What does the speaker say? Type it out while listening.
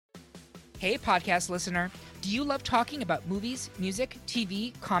Hey, podcast listener. Do you love talking about movies, music,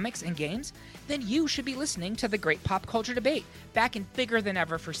 TV, comics, and games? Then you should be listening to The Great Pop Culture Debate, back and bigger than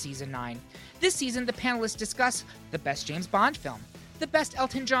ever for Season 9. This season, the panelists discuss the best James Bond film, the best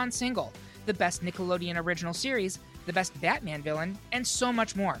Elton John single, the best Nickelodeon original series, the best Batman villain, and so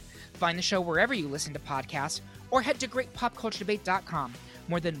much more. Find the show wherever you listen to podcasts, or head to greatpopculturedebate.com.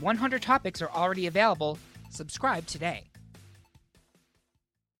 More than 100 topics are already available. Subscribe today.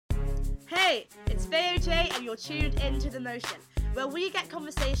 Hey, it's VOJ and you're tuned into The Motion, where we get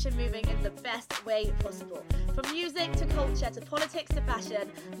conversation moving in the best way possible. From music to culture to politics to fashion,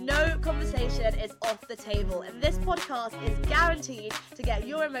 no conversation is off the table, and this podcast is guaranteed to get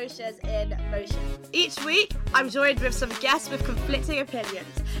your emotions in motion. Each week, I'm joined with some guests with conflicting opinions,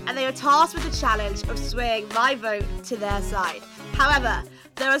 and they are tasked with the challenge of swaying my vote to their side. However,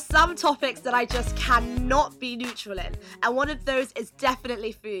 there are some topics that I just cannot be neutral in, and one of those is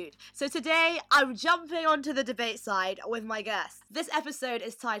definitely food. So today, I'm jumping onto the debate side with my guests. This episode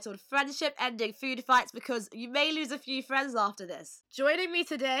is titled Friendship Ending Food Fights, because you may lose a few friends after this. Joining me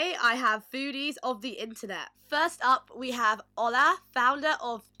today, I have foodies of the internet. First up, we have Ola, founder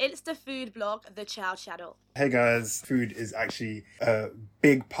of Insta food blog, The Chow Channel. Hey guys, food is actually a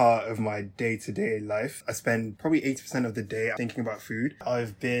big part of my day-to-day life. I spend probably 80% of the day thinking about food.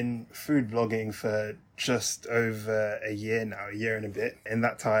 I've been food blogging for just over a year now, a year and a bit. In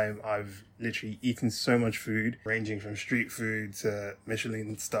that time, I've literally eaten so much food, ranging from street food to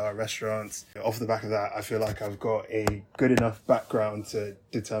Michelin star restaurants. Off the back of that, I feel like I've got a good enough background to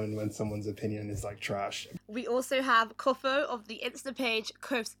determine when someone's opinion is like trash. We also have Kofo of the Insta page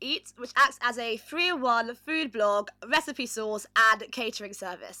Kof's Eats, which acts as a 3-in-1 food blog, recipe source, and catering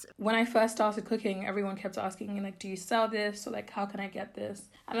service. When I first started cooking, everyone kept asking me, like, do you sell this? Or like, how can I get this?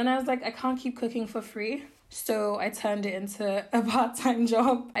 And then I was like, I can't keep cooking for free. So I turned it into a part-time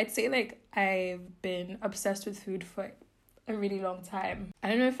job. I'd say like I've been obsessed with food for a really long time. I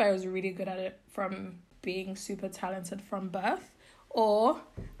don't know if I was really good at it from being super talented from birth, or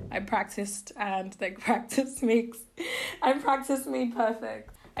I practiced and like practice made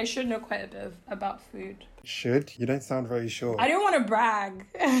perfect. I should know quite a bit about food. Should? You don't sound very sure. I don't want to brag.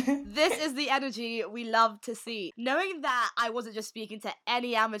 This is the energy we love to see. Knowing that I wasn't just speaking to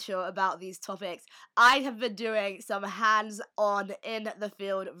any amateur about these topics, I have been doing some hands-on in the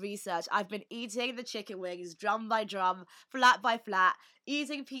field research. I've been eating the chicken wings drum by drum, flat by flat,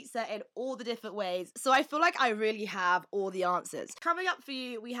 eating pizza in all the different ways. So I feel like I really have all the answers. Coming up for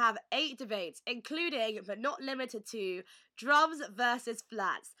you, we have 8 debates, including, but not limited to, drums versus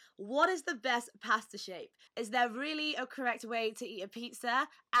flats. What is the best pasta shape? Is there really a correct way to eat a pizza?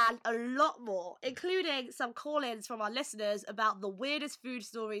 And a lot more, including some call-ins from our listeners about the weirdest food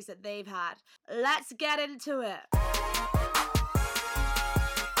stories that they've had. Let's get into it.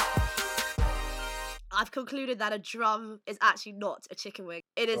 I've concluded that a drum is actually not a chicken wing.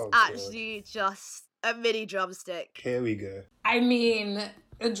 It is actually just a mini drumstick. Here we go. I mean,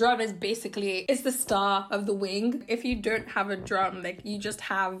 a drum is basically, it's the star of the wing. If you don't have a drum, like, you just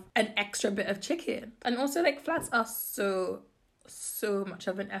have an extra bit of chicken. And also, like, flats are so much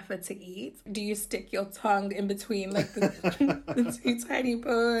of an effort to eat. Do you stick your tongue in between, like, the 2 tiny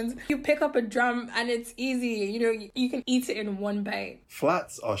bones? You pick up a drum and it's easy. You know, you can eat it in one bite.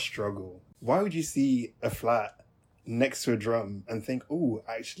 Flats are struggle. Why would you see a flat next to a drum and think, oh,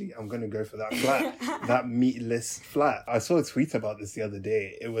 actually, I'm going to go for that flat, that meatless flat? I saw a tweet about this the other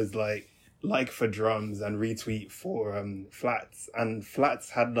day. It was like for drums and retweet for flats. And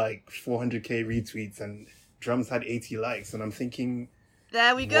flats had like 400k retweets and drums had 80 likes. And I'm thinking,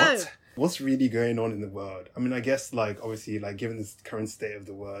 there we go. What's really going on in the world? I mean, I guess like, obviously, like given this current state of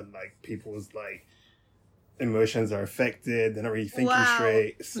the world, like people's like emotions are affected, they're not really thinking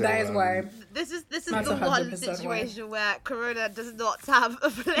straight. So, that is why. This is the one situation where Corona does not have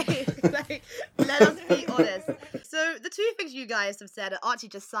a place. Like, let us be honest. So the 2 things you guys have said are actually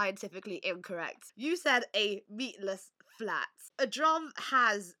just scientifically incorrect. You said a meatless flat. A drum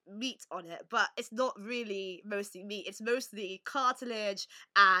has meat on it, but it's not really mostly meat. It's mostly cartilage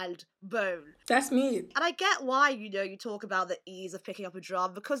and bone. That's meat. And I get why, you talk about the ease of picking up a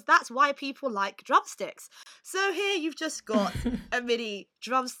drum, because that's why people like drumsticks. So here you've just got a mini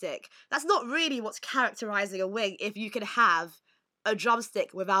drumstick. That's not really what's characterizing a wing if you can have a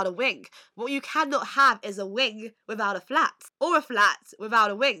drumstick without a wing. What you cannot have is a wing without a flat, or a flat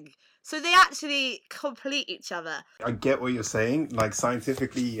without a wing. So they actually complete each other. I get what you're saying. Like,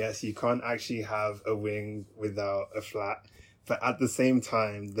 scientifically, yes, you can't actually have a wing without a flat. But at the same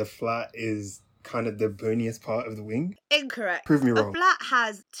time, the flat is kind of the boniest part of the wing. Incorrect. Prove me wrong. A flat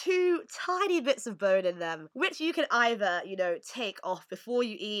has 2 tiny bits of bone in them, which you can either, take off before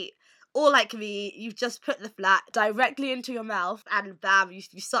you eat, Or like me, you've just put the flat directly into your mouth and bam, you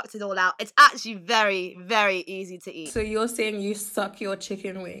sucked it all out. It's actually very, very easy to eat. So you're saying you suck your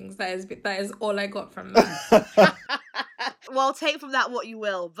chicken wings. That is all I got from that. Well, take from that what you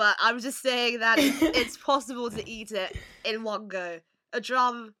will, but I'm just saying that it's possible to eat it in one go. A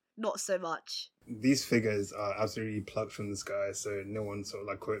drum, not so much. These figures are absolutely plucked from the sky, so no one sort of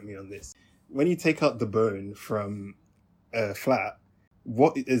like quote me on this. When you take out the bone from a flat,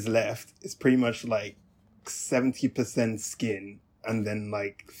 what is left is pretty much like 70% skin and then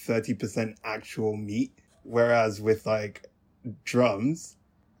like 30% actual meat. Whereas with like drums,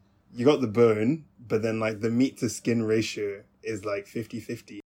 you got the bone, but then like the meat to skin ratio is like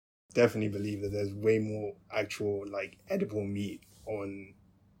 50-50. Definitely believe that there's way more actual like edible meat on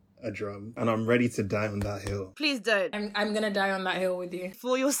a drum, and I'm ready to die on that hill. Please don't. I'm gonna die on that hill with you.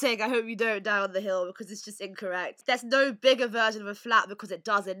 For your sake, I hope you don't die on the hill because it's just incorrect. There's no bigger version of a flat because it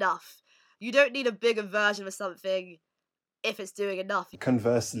does enough. You don't need a bigger version of something if it's doing enough.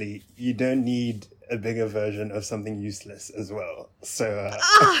 Conversely, you don't need a bigger version of something useless as well. So,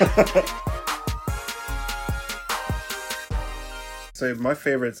 So my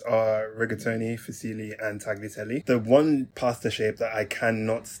favorites are rigatoni, fusilli, and tagliatelle. The one pasta shape that I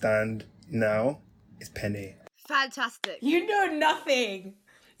cannot stand now is penne. Fantastic. You know nothing.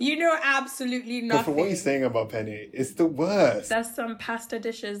 You know absolutely nothing. But for what you're saying about penne, it's the worst. There's some pasta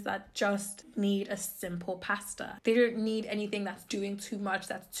dishes that just need a simple pasta. They don't need anything that's doing too much,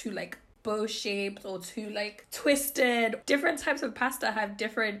 that's too like bow shaped or too like twisted. Different types of pasta have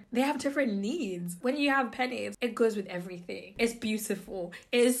different needs. When you have penne, it goes with everything. It's beautiful.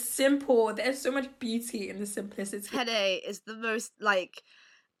 It is simple. There's so much beauty in the simplicity. Penne is the most like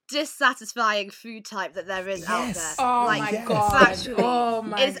dissatisfying food type that there is out there. Oh like, my god. Factually. Oh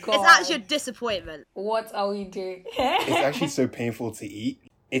my god. It's actually a disappointment. What are we doing? It's actually so painful to eat.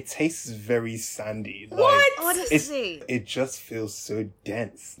 It tastes very sandy. Like, What? Honestly. It just feels so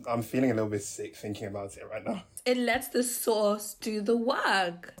dense. I'm feeling a little bit sick thinking about it right now. It lets the sauce do the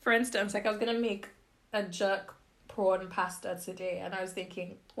work. For instance, like I was gonna make a jerk prawn pasta today and I was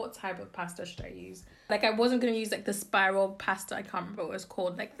thinking, what type of pasta should I use? Like I wasn't gonna use like the spiral pasta, I can't remember what it's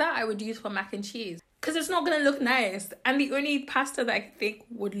called. Like that I would use for mac and cheese. Because it's not gonna look nice. And the only pasta that I think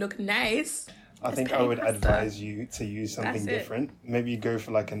would look nice, I think I would advise you to use something different. Maybe go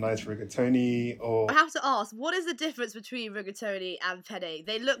for like a nice rigatoni or... I have to ask, what is the difference between rigatoni and penne?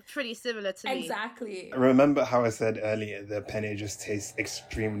 They look pretty similar to me. Exactly. Remember how I said earlier, the penne just tastes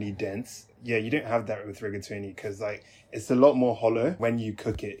extremely dense? Yeah, you don't have that with rigatoni because like it's a lot more hollow. When you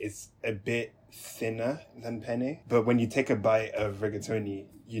cook it, it's a bit thinner than penne. But when you take a bite of rigatoni,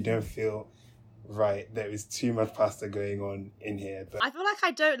 you don't feel... right, there is too much pasta going on in here. But I feel like I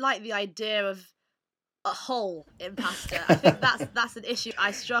don't like the idea of a hole in pasta. I think that's an issue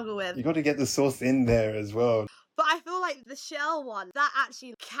I struggle with. you got to get the sauce in there as well. But I feel like the shell one, that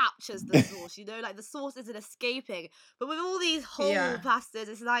actually captures the sauce, you know? Like, the sauce isn't escaping. But with all these whole pastas,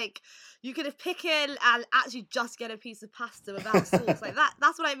 it's like, you could pick in and actually just get a piece of pasta without sauce. Like,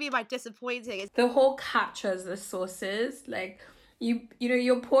 that's what I mean by disappointing. The whole captures the sauces. Like, you know,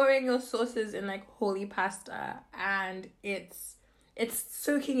 you're pouring your sauces in, like, holy pasta, and it's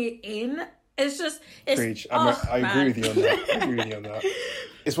soaking it in. It's just... Preach. I agree with you on that.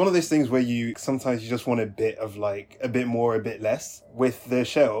 It's one of those things where you sometimes you just want a bit of like a bit more, a bit less. With the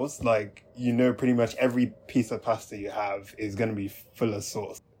shells, like, you know, pretty much every piece of pasta you have is going to be full of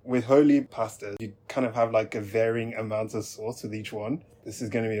sauce. With holy pasta, you kind of have like a varying amount of sauce with each one. This is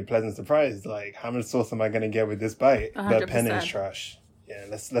going to be a pleasant surprise. Like, how much sauce am I going to get with this bite? 100%. The penne is trash. Yeah,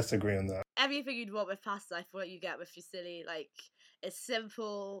 let's agree on that. Everything you'd want with pasta, I feel like you get with fusilli. Like, it's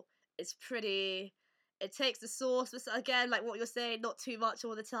simple, it's pretty, it takes the sauce, but again, like what you're saying, not too much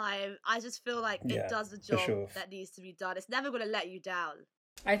all the time. I just feel like it does the job that needs to be done. It's never going to let you down.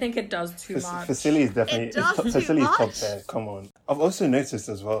 I think it does too much. Fusilli is definitely... It does too Fusilli is top much. tier, come on. I've also noticed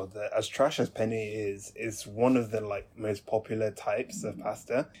as well that as trash as penne is, it's one of the like most popular types of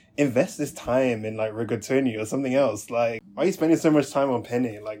pasta. Invest this time in like rigatoni or something else. Like, why are you spending so much time on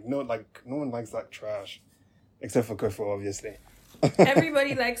penne? Like no one likes that trash. Except for Kofo, obviously.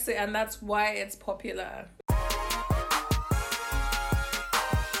 Everybody likes it, and that's why it's popular.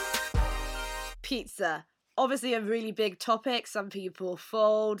 Pizza. obviously a really big topic. Some people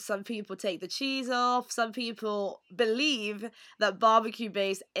fold, some people take the cheese off, some people believe that barbecue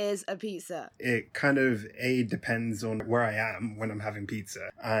base is a pizza. It kind of A, depends on where I am when I'm having pizza,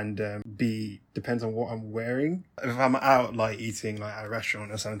 and B, depends on what I'm wearing. If I'm out like eating like at a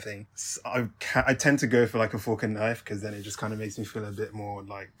restaurant or something, I tend to go for like a fork and knife, because then it just kind of makes me feel a bit more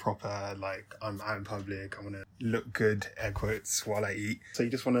like proper, like I'm out in public, I want to look good, air quotes, while I eat. So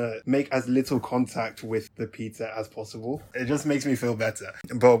you just want to make as little contact with the pizza as possible. It just makes me feel better.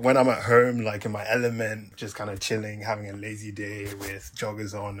 But when I'm at home, like in my element, just kind of chilling, having a lazy day with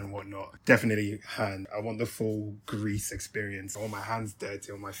joggers on and whatnot, definitely hand. I want the full grease experience. I want my hands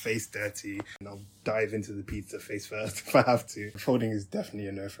dirty or my face dirty, and I'll dive into the pizza face first if I have to. Folding is definitely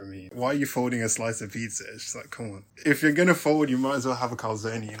a no for me. Why are you folding a slice of pizza? It's just like, come on. If you're gonna fold, you might as well have a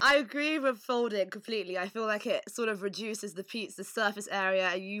calzone. I agree with folding completely. I feel like it sort of reduces the pizza surface area,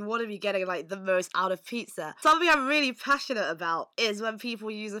 and you want to be getting like the most out of pizza. Something I'm really passionate about is when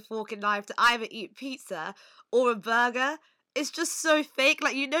people use a fork and knife to either eat pizza or a burger. It's just so fake.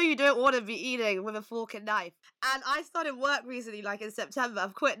 Like, you know you don't want to be eating with a fork and knife. And I started work recently, like in September.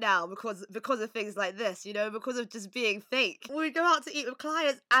 I've quit now because of things like this, you know, because of just being fake. When we go out to eat with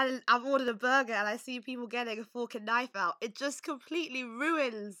clients and I've ordered a burger and I see people getting a fork and knife out, it just completely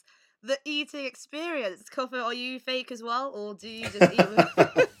ruins the eating experience. Kofo, are you fake as well, or do you just eat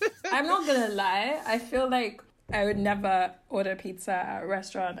with... I'm not gonna lie, I feel like I would never order pizza at a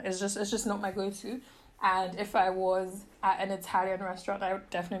restaurant. It's just not my go-to. And if I was at an Italian restaurant, I would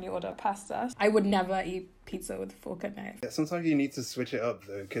definitely order pasta. I would never eat pizza with a fork and knife. Yeah, sometimes you need to switch it up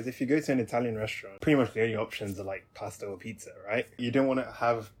though, because if you go to an Italian restaurant, pretty much the only options are like pasta or pizza, right? You don't want to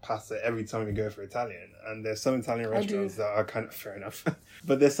have pasta every time you go for Italian. And there's some Italian restaurants that are kind of, fair enough,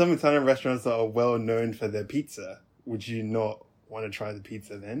 but there's some Italian restaurants that are well known for their pizza. Would you not want to try the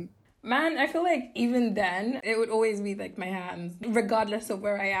pizza then? Man, I feel like even then, it would always be like my hands, regardless of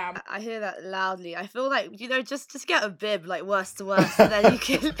where I am. I hear that loudly. I feel like, you know, just get a bib, like worst to worst, and then you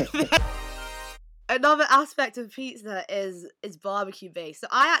can... Another aspect of pizza is barbecue based. So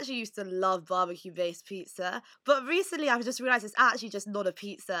I actually used to love barbecue based pizza, but recently I've just realised it's actually just not a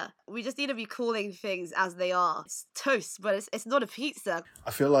pizza. We just need to be calling things as they are. It's toast, but it's not a pizza.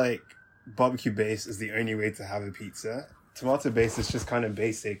 I feel like barbecue base is the only way to have a pizza. Tomato base is just kind of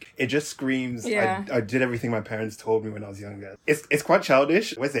basic. It just screams, yeah. I did everything my parents told me when I was younger. It's quite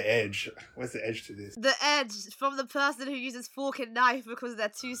childish. Where's the edge? Where's the edge to this? The edge from the person who uses fork and knife because they're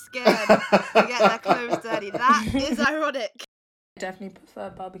too scared to get their clothes dirty. That is ironic. I definitely prefer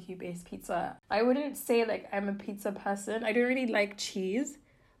barbecue-based pizza. I wouldn't say like I'm a pizza person. I don't really like cheese,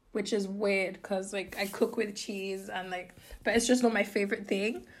 which is weird because like I cook with cheese and like, but it's just not my favorite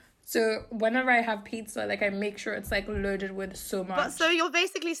thing. So whenever I have pizza, like I make sure it's like loaded with so much. But so you're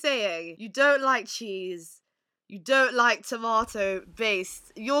basically saying you don't like cheese, you don't like tomato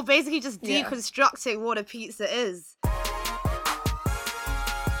based. You're basically just deconstructing what a pizza is.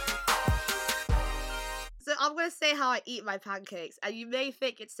 So I'm going to say how I eat my pancakes, and you may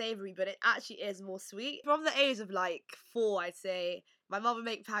think it's savoury, but it actually is more sweet. From the age of like 4, I'd say, my mum would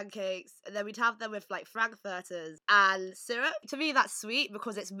make pancakes, and then we'd have them with like frankfurters and syrup. To me, that's sweet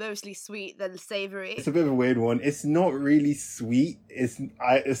because it's mostly sweet than savoury. It's a bit of a weird one. It's not really sweet.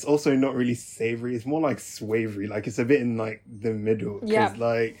 It's also not really savoury. It's more like swavery. Like it's a bit in like the middle. Yeah.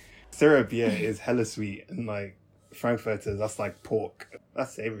 Like syrup, is hella sweet, and like frankfurters, that's like pork.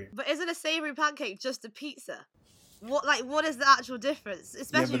 That's savoury. But isn't a savoury pancake just a pizza? What is the actual difference?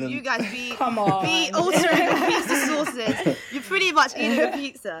 Especially if you guys be altering your pizza sauces. You're pretty much eating a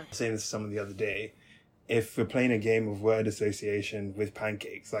pizza. I was saying this to someone the other day. If we're playing a game of word association with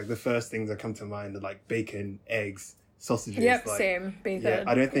pancakes, like the first things that come to mind are like bacon, eggs, sausages. Yep, like, same. Bacon. Yeah,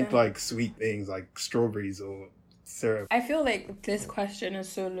 I don't think like sweet things like strawberries or syrup. I feel like this question is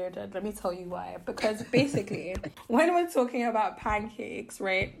so loaded. Let me tell you why. Because basically, when we're talking about pancakes,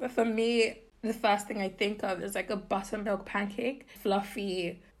 right? For me, the first thing I think of is like a buttermilk pancake,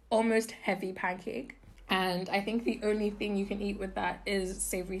 fluffy, almost heavy pancake. And I think the only thing you can eat with that is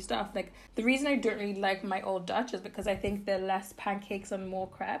savory stuff. Like the reason I don't really like my Old Dutch is because I think they're less pancakes and more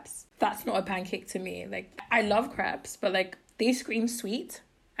crepes. That's not a pancake to me. Like I love crepes, but like they scream sweet,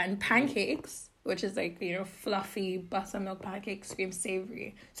 and pancakes, which is like, you know, fluffy buttermilk pancakes, scream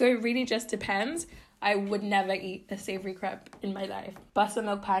savory. So it really just depends. I would never eat a savory crepe in my life.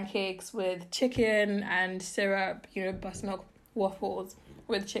 Buttermilk pancakes with chicken and syrup, you know, buttermilk waffles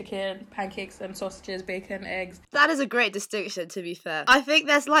with chicken, pancakes and sausages, bacon, eggs. That is a great distinction, to be fair. I think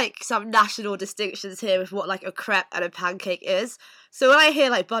there's like some national distinctions here with what like a crepe and a pancake is. So when I hear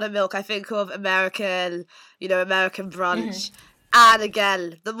like buttermilk, I think of American brunch. And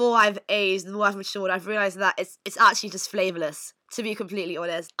again, the more I've aged, the more I've matured, I've realised that it's actually just flavourless. To be completely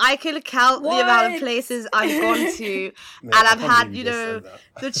honest, I can count the amount of places I've gone to, No, and I I've can't had, believe you you just know, said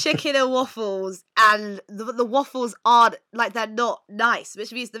that. the chicken and waffles, and the waffles aren't, like, they're not nice,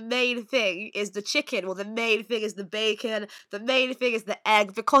 which means the main thing is the chicken, or the main thing is the bacon, the main thing is the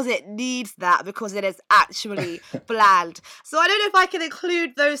egg, because it needs that, because it is actually bland. So I don't know if I can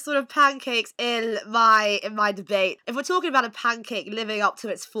include those sort of pancakes in my debate. If we're talking about a pancake living up to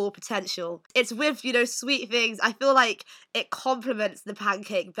its full potential, it's with, you know, sweet things. I feel like it complements the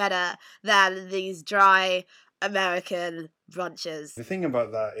pancake better than these dry American brunches. The thing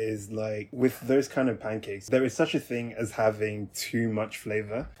about that is, like, with those kind of pancakes, there is such a thing as having too much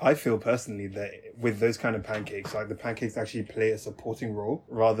flavor. I feel personally that with those kind of pancakes, like, the pancakes actually play a supporting role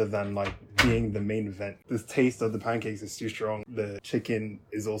rather than, like, being the main event. The taste of the pancakes is too strong. The chicken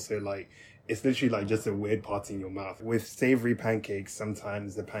is also, like, it's literally like just a weird part in your mouth. With savory pancakes,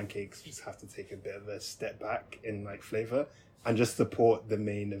 sometimes the pancakes just have to take a bit of a step back in, like, flavor and just support the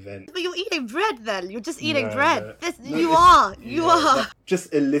main event. But you're eating bread then. You're just eating No, bread. no. No, You yeah, are. but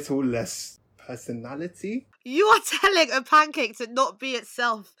just a little less personality. You are telling a pancake to not be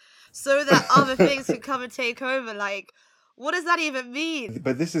itself so that other things can come and take over. Like, what does that even mean?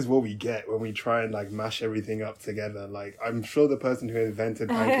 But this is what we get when we try and, like, mash everything up together. Like, I'm sure the person who invented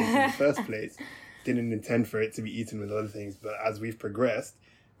pancakes in the first place didn't intend for it to be eaten with other things. But as we've progressed,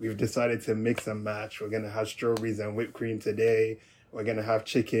 we've decided to mix and match. We're going to have strawberries and whipped cream today. We're going to have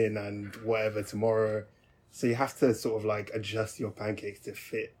chicken and whatever tomorrow. So you have to sort of, like, adjust your pancakes to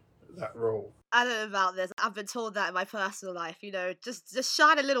fit that role. I don't know about this. I've been told that in my personal life, you know, just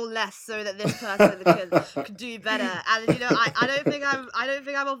shine a little less so that this person can do better. And, you know, I don't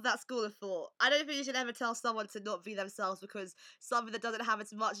think I'm of that school of thought. I don't think you should ever tell someone to not be themselves because something that doesn't have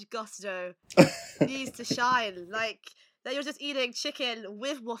as much gusto needs to shine. Like, that you're just eating chicken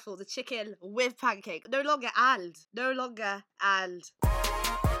with waffles, a chicken with pancake. No longer and.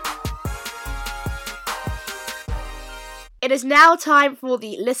 It is now time for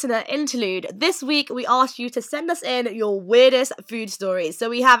the listener interlude. This week, we asked you to send us in your weirdest food stories. So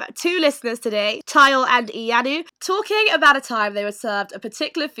we have two listeners today, Tyle and Iyanu, talking about a time they were served a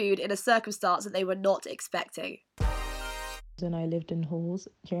particular food in a circumstance that they were not expecting. When I lived in halls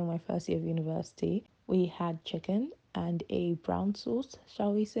during my first year of university, we had chicken and a brown sauce,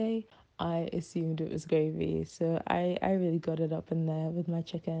 shall we say. I assumed it was gravy, so I really got it up in there with my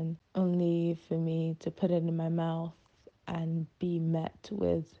chicken, only for me to put it in my mouth and be met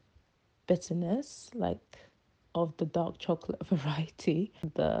with bitterness, like of the dark chocolate variety.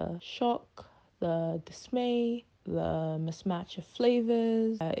 The shock, the dismay, the mismatch of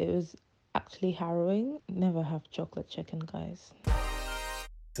flavors. It was actually harrowing. Never have chocolate chicken, guys.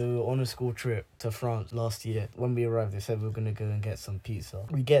 So we were on a school trip to France last year. When we arrived, they said we were going to go and get some pizza.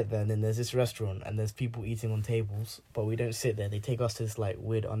 We get there and then there's this restaurant and there's people eating on tables, but we don't sit there. They take us to this, like,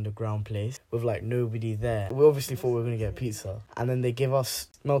 weird underground place with, like, nobody there. We obviously thought we were going to get pizza. And then they give us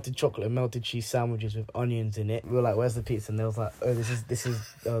melted chocolate and melted cheese sandwiches with onions in it. We were like, where's the pizza? And they was like, oh, this is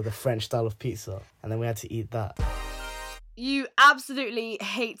the French style of pizza. And then we had to eat that. You absolutely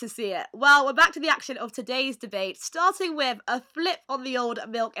hate to see it. Well, we're back to the action of today's debate, starting with a flip on the old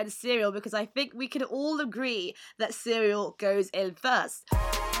milk and cereal, because I think we can all agree that cereal goes in first.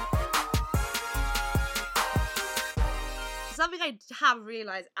 Something I have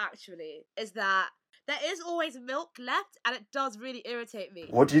realised, actually, is that there is always milk left, and it does really irritate me.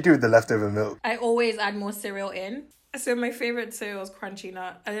 What do you do with the leftover milk? I always add more cereal in. So my favourite cereal is Crunchy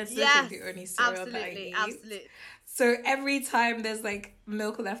Nut, and it's literally the only cereal that I eat. Absolutely. So every time there's, like,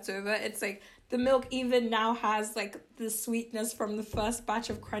 milk left over, it's like the milk even now has, like, the sweetness from the first batch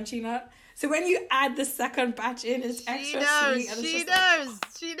of Crunchy Nut. So when you add the second batch in, it's extra sweet. And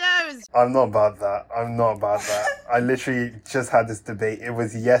She knows. I'm not about that. I literally just had this debate. It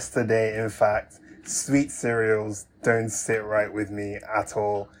was yesterday, in fact. Sweet cereals don't sit right with me at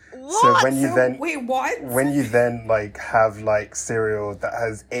all. What? So when you then wait, what? When you then, like, have, like, cereal that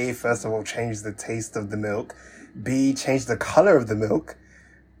has A, first of all, changed the taste of the milk, B, changed the color of the milk,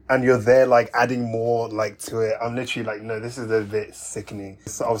 and you're there, like, adding more, like, to it, I'm literally like, no, this is a bit sickening.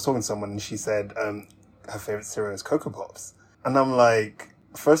 So I was talking to someone and she said her favorite cereal is Cocoa Pops, and I'm like,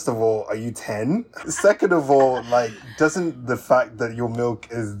 first of all, are you 10? Second of all, like, doesn't the fact that your milk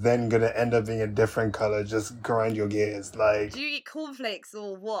is then going to end up being a different color just grind your gears? Like, Do you eat cornflakes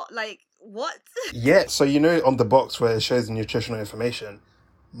or what? Like, what? yeah, so you know on the box where it shows the nutritional information,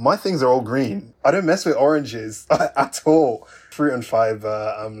 my things are all green. I don't mess with oranges at all. Fruit and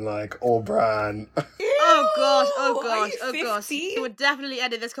fiber, I'm like all brown. Oh gosh, oh Are gosh, you oh gosh. 50? We're definitely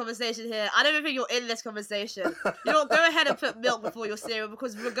ending this conversation here. I don't even think you're in this conversation. You know, go ahead and put milk before your cereal,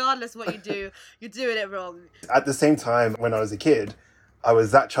 because regardless what you do, you're doing it wrong. At the same time, when I was a kid, I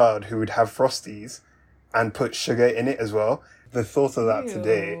was that child who would have Frosties and put sugar in it as well. The thought of that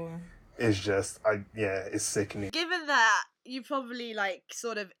today Ew. is just, it's sickening. Given that you probably like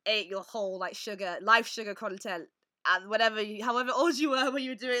sort of ate your whole like life sugar content, and however old you were when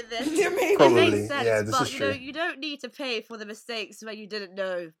you were doing this, Maybe. Probably. it makes sense. Yeah, this but is you know, true. you don't need to pay for the mistakes when you didn't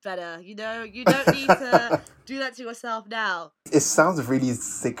know better. You know, you don't need to do that to yourself now. It sounds really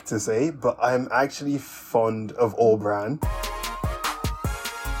sick to say, but I'm actually fond of All Bran.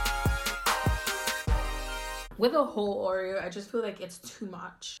 With a whole Oreo, I just feel like it's too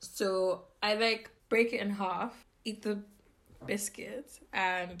much. So I like break it in half, eat the biscuits,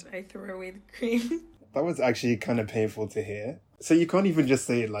 and I throw away the cream. That was actually kind of painful to hear. So you can't even just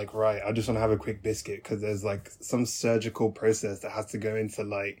say like, right, I just want to have a quick biscuit, because there's like some surgical process that has to go into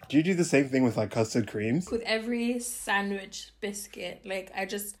like, do you do the same thing with like custard creams? With every sandwich biscuit, like I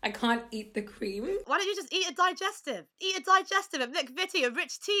can't eat the cream. Why don't you just eat a digestive? Eat a digestive, a McVitie, a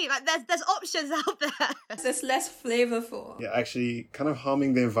rich tea. Like there's options out there. It's less flavorful. Yeah, actually kind of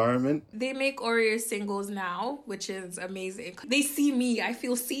harming the environment. They make Oreo singles now, which is amazing. They see me, I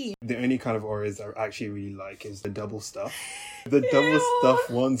feel seen. The only kind of Oreos I actually really like is the double stuff. The double stuff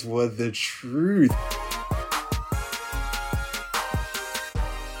ones were the truth.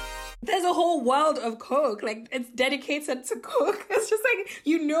 There's a whole world of Coke. Like, it's dedicated to Coke. It's just like,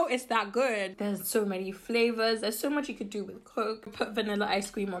 you know it's that good. There's so many flavors. There's so much you could do with Coke. Put vanilla ice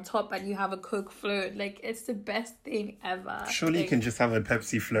cream on top and you have a Coke float. Like, it's the best thing ever. Surely like, you can just have a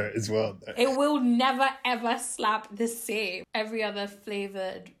Pepsi float as well, though. It will never ever slap the same. Every other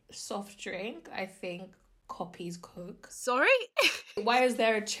flavored soft drink, I think, copies Coke. Sorry? Why is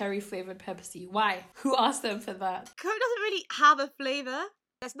there a cherry flavored Pepsi? Why? Who asked them for that? Coke doesn't really have a flavour.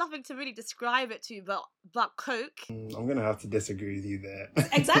 There's nothing to really describe it to but Coke. I'm gonna have to disagree with you there.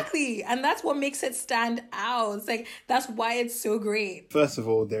 Exactly. And that's what makes it stand out. It's like, that's why it's so great. First of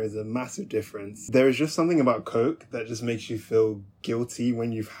all, there is a massive difference. There is just something about Coke that just makes you feel guilty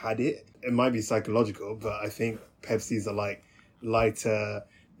when you've had it. It might be psychological, but I think Pepsis are like lighter.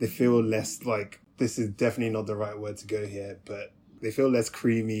 They feel less like, this is definitely not the right word to go here, but they feel less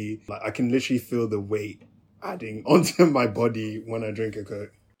creamy. Like I can literally feel the weight adding onto my body when I drink a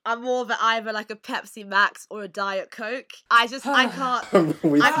Coke. I'm more of either like a Pepsi Max or a Diet Coke. I can't. I'm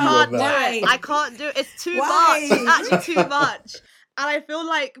with I you can't on do that. it. I can't do it. It's too Why? much. It's actually too much. And I feel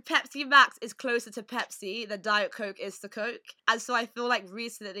like Pepsi Max is closer to Pepsi than Diet Coke is to Coke. And so I feel like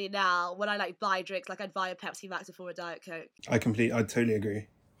recently now, when I like buy drinks, like I'd buy a Pepsi Max before a Diet Coke. I totally agree.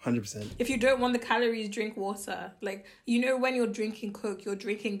 100%. If you don't want the calories, drink water. Like, you know, when you're drinking Coke, you're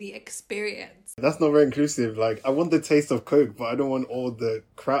drinking the experience. That's not very inclusive. Like, I want the taste of Coke, but I don't want all the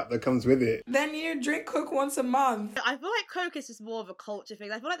crap that comes with it. Then you drink Coke once a month. I feel like Coke is just more of a culture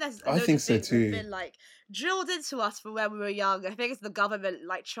thing. I feel like there's I loads think of so things that have too. been like drilled into us from when we were young. I think it's the government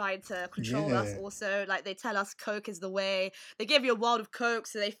like trying to control us Yeah. also. Like they tell us Coke is the way. They give you a world of Coke,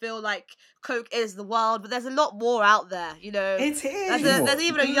 so they feel like Coke is the world. But there's a lot more out there, you know. It is. There's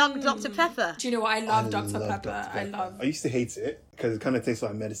even a young Dr. Pepper. Do you know what? I love Dr. love Pepper. Dr. I love. I used to hate it because it kind of tastes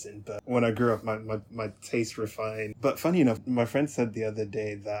like medicine. But when I grew up, my taste refined. But funny enough, my friend said the other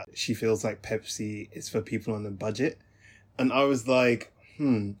day that she feels like Pepsi is for people on a budget. And I was like,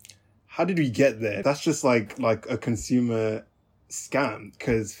 how did we get there? That's just like a consumer scam.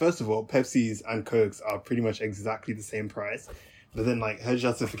 Because first of all, Pepsis and Cokes are pretty much exactly the same price. But then like her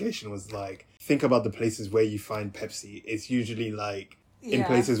justification was like, think about the places where you find Pepsi. It's usually like in Yeah.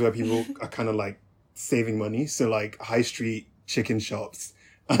 places where people are kind of like saving money. So like high street chicken shops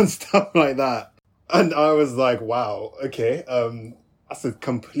and stuff like that. And I was like, wow, okay. That's a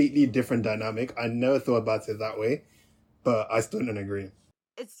completely different dynamic. I never thought about it that way, but I still don't agree.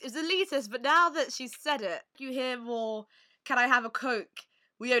 It's elitist, but now that she's said it, you hear more, can I have a Coke?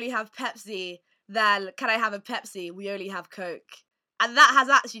 We only have Pepsi. Than, can I have a Pepsi? We only have Coke. And that has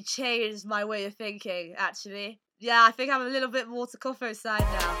actually changed my way of thinking, actually. Yeah, I think I'm a little bit more to Kofo's side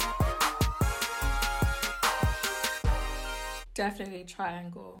now. Definitely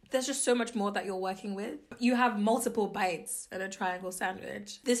triangle. There's just so much more that you're working with. You have multiple bites at a triangle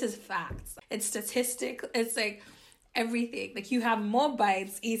sandwich. This is facts. It's statistic. It's like everything. Like you have more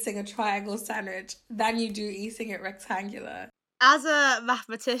bites eating a triangle sandwich than you do eating it rectangular. As a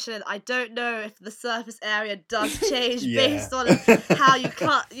mathematician, I don't know if the surface area does change Yeah. based on how you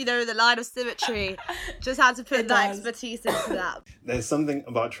cut, you know, the line of symmetry. Just had to put It that does. expertise into that. There's something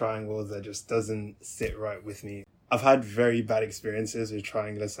about triangles that just doesn't sit right with me. I've had very bad experiences with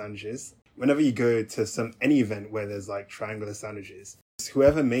triangular sandwiches. Whenever you go to any event where there's like triangular sandwiches,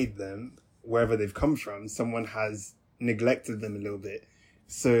 whoever made them, wherever they've come from, someone has neglected them a little bit.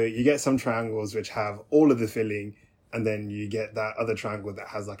 So you get some triangles which have all of the filling, and then you get that other triangle that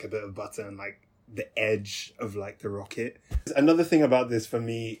has like a bit of butter and like the edge of like the rocket. Another thing about this for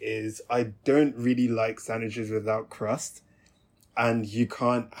me is I don't really like sandwiches without crust, and you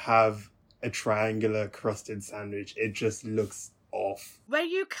can't have a triangular crusted sandwich. It just looks off. When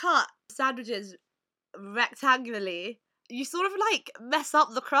you cut sandwiches rectangularly, you sort of like mess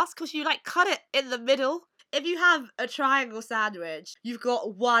up the crust because you like cut it in the middle. If you have a triangle sandwich, you've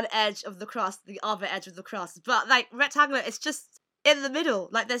got one edge of the crust, the other edge of the crust. But like rectangular, it's just in the middle.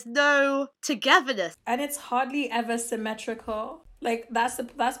 Like there's no togetherness. And it's hardly ever symmetrical. Like that's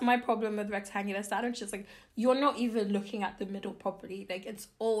my problem with rectangular sandwiches. Like you're not even looking at the middle properly. Like it's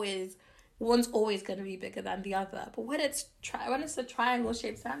always, one's always going to be bigger than the other. But when it's a triangle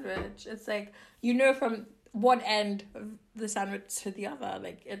shaped sandwich, it's like, you know, from one end of the sandwich to the other,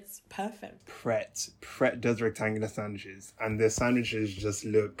 like it's perfect. Pret does rectangular sandwiches, and their sandwiches just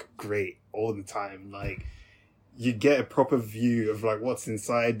look great all the time. Like you get a proper view of like what's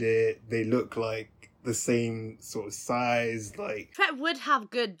inside it. They look like the same sort of size. Like Pret would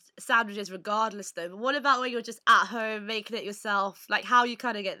have good sandwiches regardless though, but what about when you're just at home making it yourself? Like how you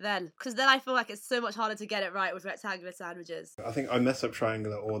kind of get then? Because then I feel like it's so much harder to get it right with rectangular sandwiches. I think I mess up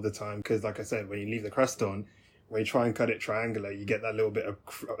triangular all the time because, like I said, when you leave the crust on, when you try and cut it triangular, you get that little bit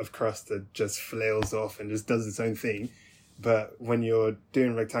of crust that just flails off and just does its own thing. But when you're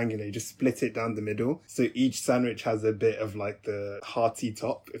doing rectangular, you just split it down the middle. So each sandwich has a bit of like the hearty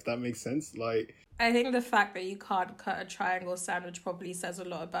top, if that makes sense. Like, I think the fact that you can't cut a triangle sandwich probably says a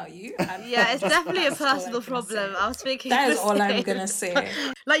lot about you. And yeah, it's definitely a personal problem. I was thinking that is all I'm gonna say.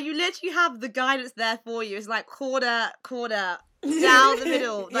 Like you literally have the guidance there for you. It's like corner, down the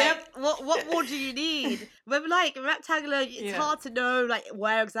middle. Like Yep. what more do you need? With like rectangular, it's hard to know like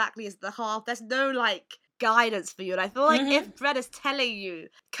where exactly is the half. There's no like guidance for you, and I feel like if bread is telling you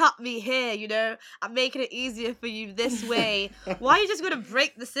cut me here, you know, I'm making it easier for you this way, why are you just going to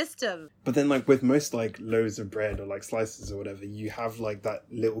break the system? But then like with most like loaves of bread or like slices or whatever, you have like that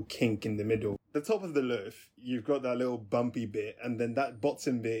little kink in the middle. The top of the loaf, you've got that little bumpy bit, and then that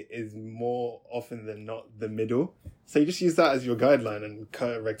bottom bit is more often than not the middle. So you just use that as your guideline and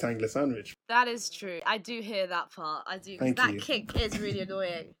cut a rectangular sandwich. That is true. I do hear that part. I do. Thank that you. kink is really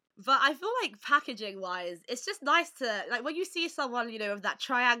annoying. But I feel like packaging-wise, it's just nice to, like, when you see someone, you know, with that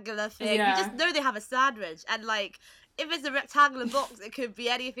triangular thing, you just know they have a sandwich. And, like, if it's a rectangular box, it could be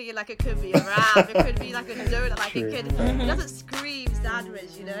anything. Like, it could be a wrap, it could be, like, a donut. Like, it doesn't scream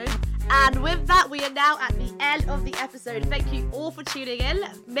sandwich, you know? And with that, we are now at the end of the episode. Thank you all for tuning in.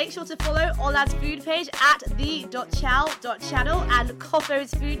 Make sure to follow Olad's food page at the.chow.channel and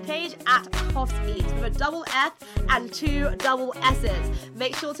Kofo's food page at Kofeat with a double F and 2 double S's.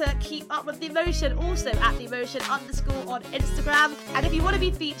 Make sure to keep up with The Emotion also at TheEmotion_ on Instagram. And if you want to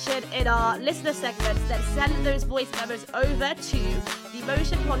be featured in our listener segments, then send those voice memos over to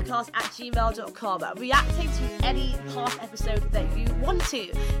theemotionpodcast@gmail.com, reacting to any past episode that you want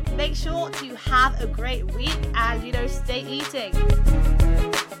to. Make sure to have a great week and, you know, stay eating.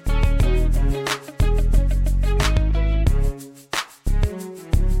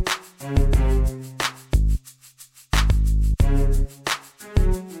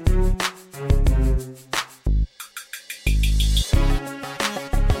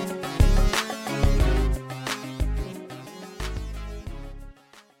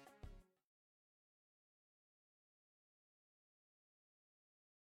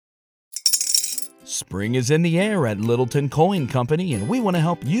 Spring is in the air at Littleton Coin Company, and we want to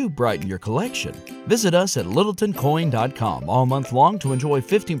help you brighten your collection. Visit us at littletoncoin.com all month long to enjoy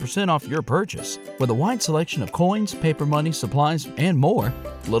 15% off your purchase. With a wide selection of coins, paper money, supplies, and more,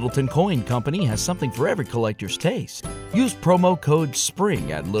 Littleton Coin Company has something for every collector's taste. Use promo code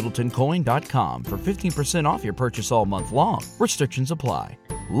SPRING at littletoncoin.com for 15% off your purchase all month long. Restrictions apply.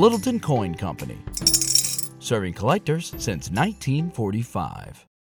 Littleton Coin Company. Serving collectors since 1945.